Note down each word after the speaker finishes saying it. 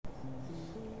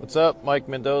What's up? Mike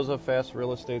Mendoza, Fast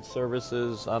Real Estate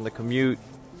Services on the commute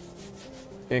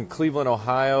in Cleveland,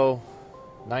 Ohio.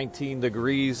 19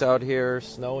 degrees out here,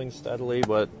 snowing steadily,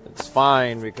 but it's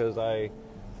fine because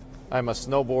I'm a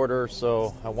snowboarder,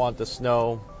 so I want the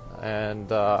snow,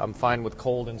 and I'm fine with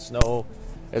cold and snow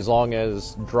as long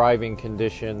as driving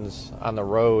conditions on the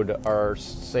road are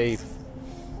safe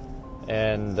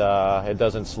and it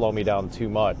doesn't slow me down too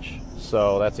much.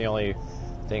 So that's the only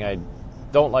thing I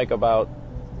don't like about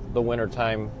the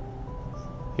wintertime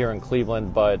here in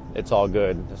Cleveland, but it's all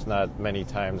good. It's not many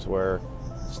times where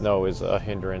snow is a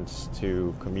hindrance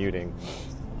to commuting.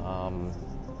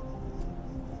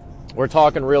 We're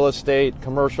talking real estate,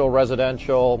 commercial,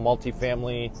 residential,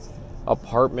 multifamily,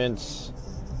 apartments,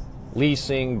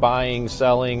 leasing, buying,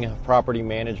 selling, property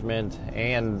management,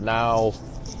 and now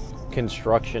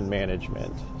construction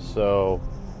management. So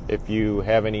if you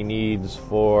have any needs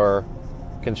for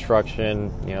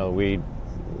construction,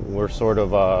 we're sort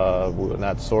of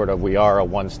we are a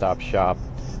one-stop shop.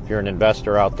 If you're an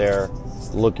investor out there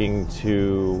looking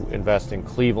to invest in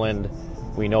Cleveland,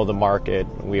 we know the market.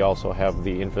 We also have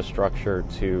the infrastructure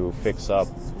to fix up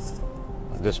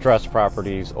distressed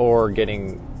properties or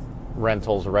getting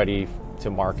rentals ready to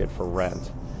market for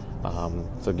rent.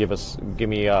 So give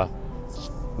me a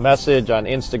message on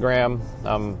Instagram.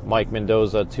 I'm Mike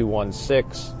Mendoza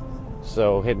 216.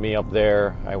 So hit me up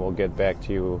there. I will get back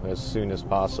to you as soon as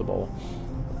possible.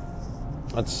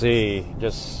 Let's see.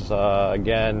 Just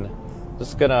gonna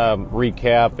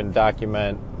recap and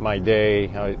document my day.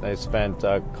 I spent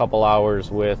a couple hours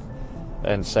with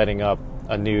and setting up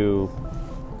a new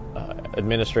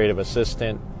administrative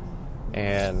assistant,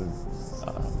 and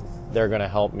they're going to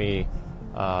help me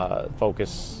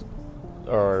focus,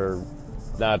 or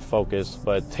not focus,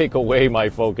 but take away my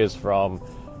focus from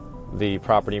the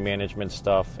property management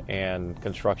stuff and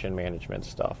construction management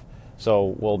stuff.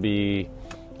 So we'll be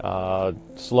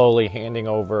slowly handing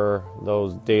over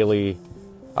those daily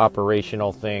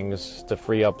operational things to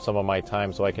free up some of my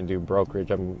time so I can do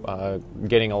brokerage. I'm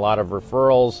getting a lot of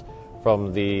referrals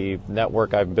from the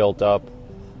network I've built up,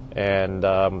 and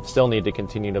still need to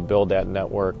continue to build that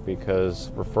network because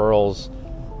referrals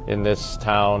in this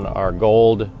town are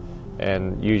gold,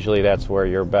 and usually that's where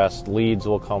your best leads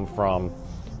will come from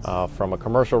a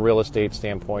commercial real estate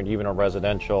standpoint, even a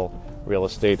residential real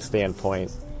estate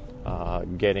standpoint.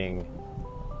 Getting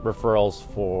referrals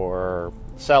for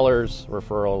sellers,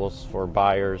 referrals for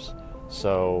buyers,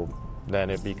 so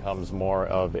then it becomes more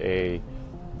of a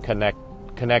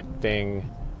connecting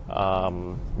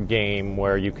game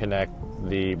where you connect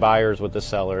the buyers with the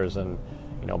sellers, and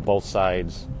both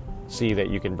sides see that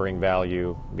you can bring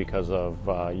value because of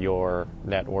your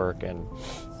network and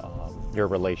your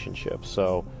relationships.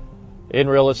 So in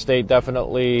real estate,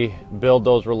 definitely build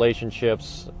those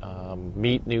relationships,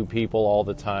 meet new people all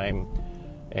the time,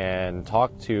 and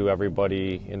talk to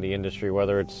everybody in the industry,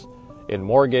 whether it's in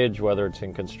mortgage, whether it's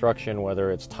in construction,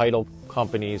 whether it's title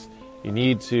companies. You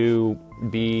need to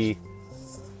be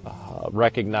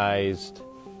recognized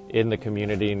in the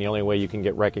community, and the only way you can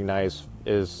get recognized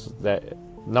is that,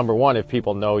 number one, if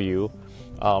people know you,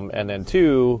 and then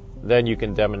two, then you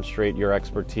can demonstrate your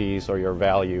expertise or your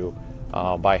value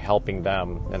by helping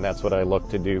them. And that's what I look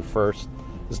to do first,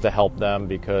 is to help them,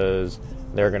 because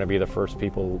they're going to be the first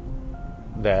people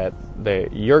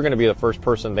you're going to be the first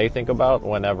person they think about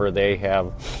whenever they have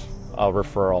a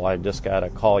referral. I just got a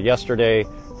call yesterday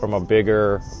from a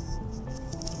bigger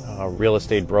real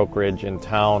estate brokerage in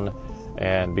town,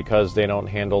 and because they don't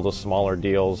handle the smaller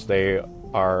deals, they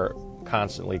are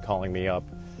constantly calling me up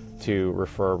to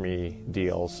refer me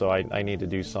deals. So I need to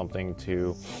do something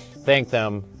to thank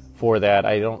them for that.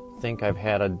 I don't think I've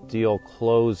had a deal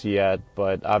close yet,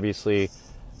 but obviously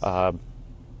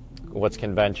what's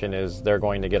convention is they're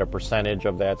going to get a percentage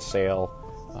of that sale,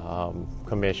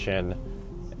 commission,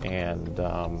 and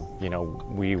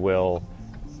we will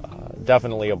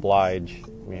definitely oblige,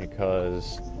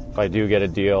 because if I do get a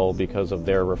deal because of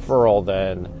their referral,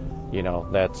 then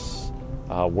that's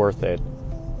worth it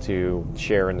to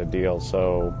share in the deal.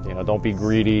 So don't be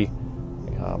greedy.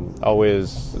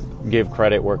 Always give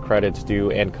credit where credit's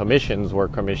due, and commissions where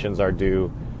commissions are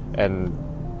due, and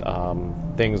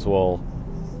things will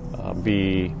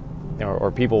be,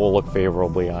 or people will look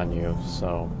favorably on you.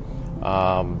 So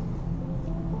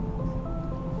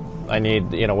I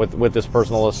need, with this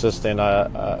personal assistant,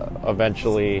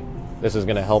 eventually this is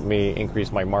going to help me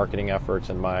increase my marketing efforts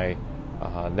and my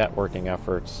networking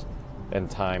efforts and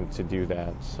time to do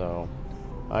that. So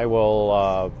I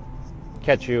will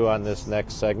catch you on this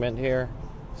next segment here.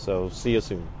 So see you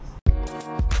soon.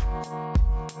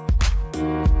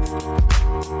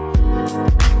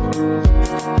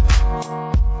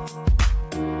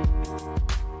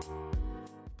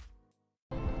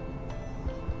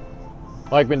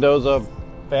 Mike Mendoza,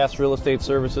 Fast Real Estate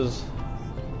Services,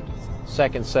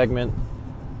 second segment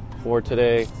for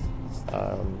today.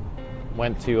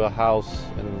 Went to a house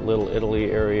in Little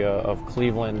Italy area of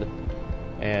Cleveland,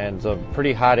 and it's a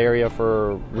pretty hot area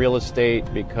for real estate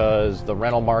because the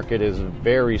rental market is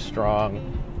very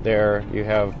strong there. You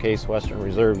have Case Western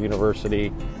Reserve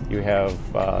University, you have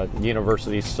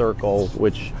University Circle,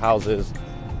 which houses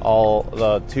all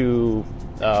the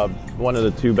one of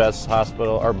the two best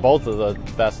hospital, or both of the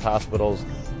best hospitals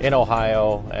in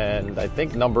Ohio, and I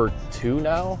think number 2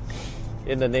 now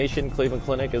in the nation. Cleveland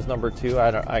Clinic is number 2.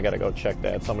 I gotta go check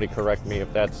that. Somebody correct me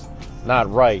if that's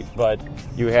not right. But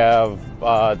you have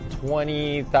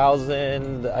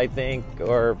 20,000, I think,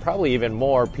 or probably even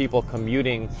more people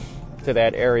commuting to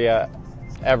that area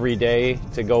every day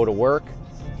to go to work.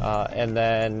 And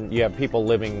then you have people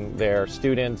living there,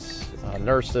 students,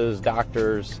 nurses,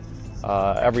 doctors,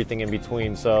 everything in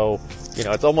between. So,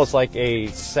 it's almost like a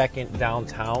second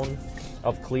downtown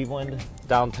of Cleveland.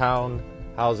 Downtown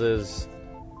houses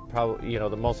probably,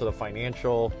 the most of the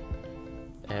financial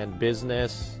and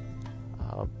business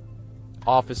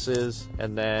offices,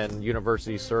 and then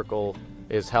University Circle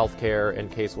is healthcare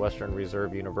and Case Western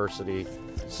Reserve University.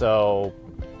 So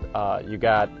you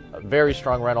got a very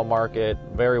strong rental market,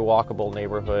 very walkable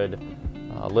neighborhood.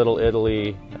 Little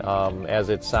Italy, as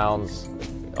it sounds,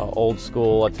 old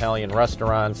school Italian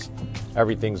restaurants.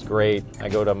 Everything's great. I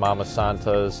go to Mama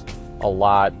Santa's a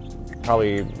lot.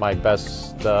 Probably my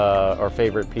best or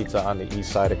favorite pizza on the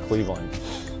east side of Cleveland.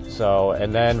 So,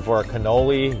 and then for a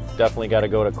cannoli, definitely got to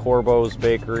go to Corbo's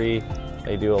Bakery.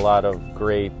 They do a lot of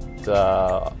great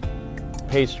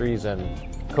pastries and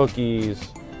cookies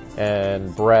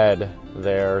and bread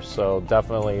there. So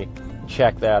definitely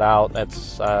check that out.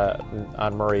 That's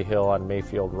on Murray Hill on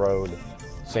Mayfield Road,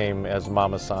 same as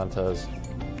Mama Santa's.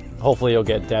 Hopefully you'll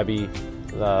get Debbie,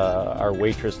 our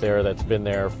waitress there that's been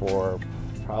there for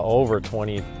over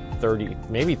 20, 30,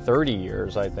 maybe 30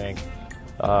 years, I think.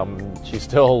 She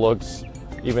still looks,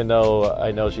 even though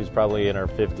I know she's probably in her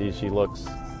 50s, she looks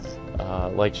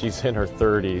like she's in her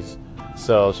 30s.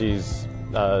 So she's,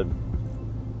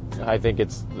 I think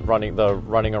it's running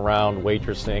around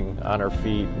waitressing on her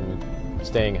feet and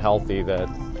staying healthy that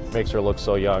makes her look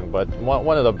so young. But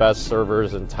one of the best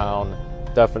servers in town.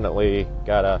 Definitely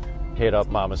gotta hit up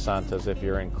Mama Santa's if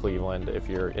you're in Cleveland, if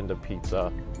you're into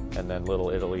pizza. And then Little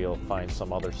Italy, you'll find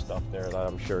some other stuff there that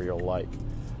I'm sure you'll like.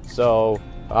 So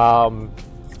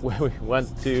we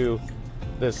went to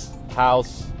this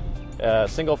house,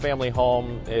 single family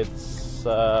home. It's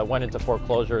went into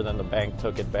foreclosure, then the bank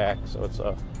took it back. So it's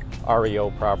a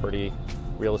REO property,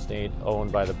 real estate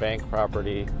owned by the bank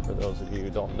property, for those of you who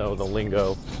don't know the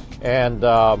lingo. And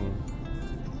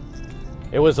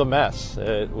it was a mess.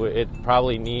 It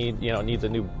probably needs a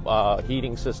new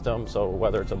heating system. So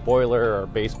whether it's a boiler or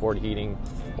baseboard heating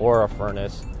or a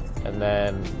furnace, and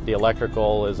then the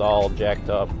electrical is all jacked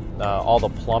up. All the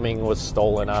plumbing was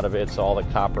stolen out of it, so all the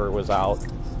copper was out.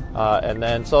 And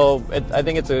then I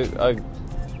think it's a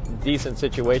decent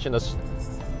situation. The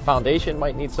foundation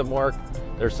might need some work.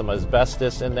 There's some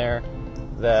asbestos in there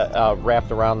that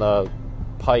wrapped around the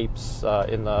pipes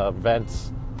in the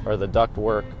vents or the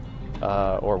ductwork.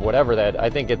 Or whatever that, I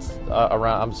think it's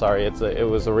around, I'm sorry, it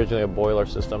was originally a boiler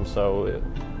system, so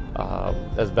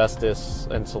asbestos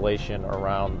insulation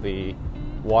around the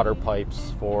water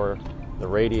pipes for the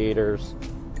radiators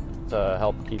to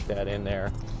help keep that in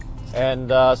there. And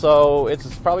so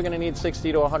it's probably going to need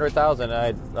 $60,000 to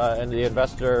 $100,000. And the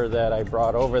investor that I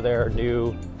brought over there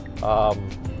knew,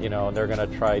 they're going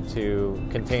to try to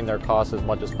contain their costs as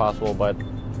much as possible, but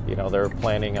they're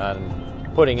planning on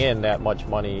putting in that much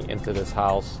money into this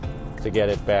house to get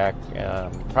it back,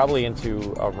 probably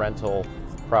into a rental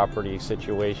property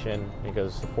situation,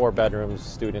 because 4 bedrooms,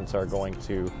 students are going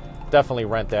to definitely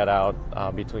rent that out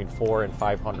between $400 and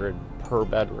 $500 per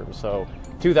bedroom. So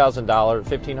 $1,500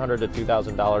 to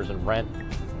 $2,000 in rent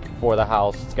for the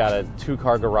house. It's got a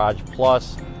 2-car garage,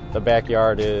 plus the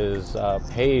backyard is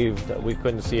paved. We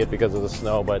couldn't see it because of the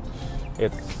snow, but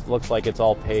it looks like it's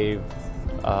all paved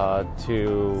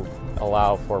to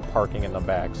allow for parking in the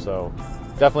back. So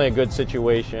definitely a good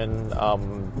situation.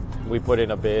 We put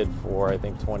in a bid for, I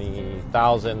think,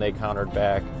 $20,000. They countered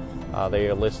back.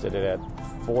 They listed it at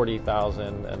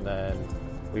 $40,000, and then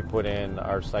we put in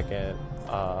our second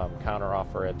counter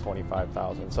offer at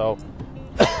 $25,000. So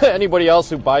anybody else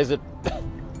who buys it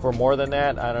for more than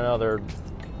that, I don't know, they're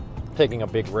taking a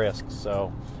big risk.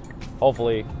 So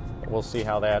hopefully we'll see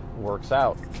how that works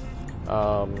out.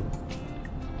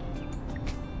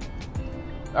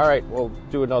 All right, we'll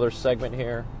do another segment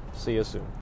here. See you soon.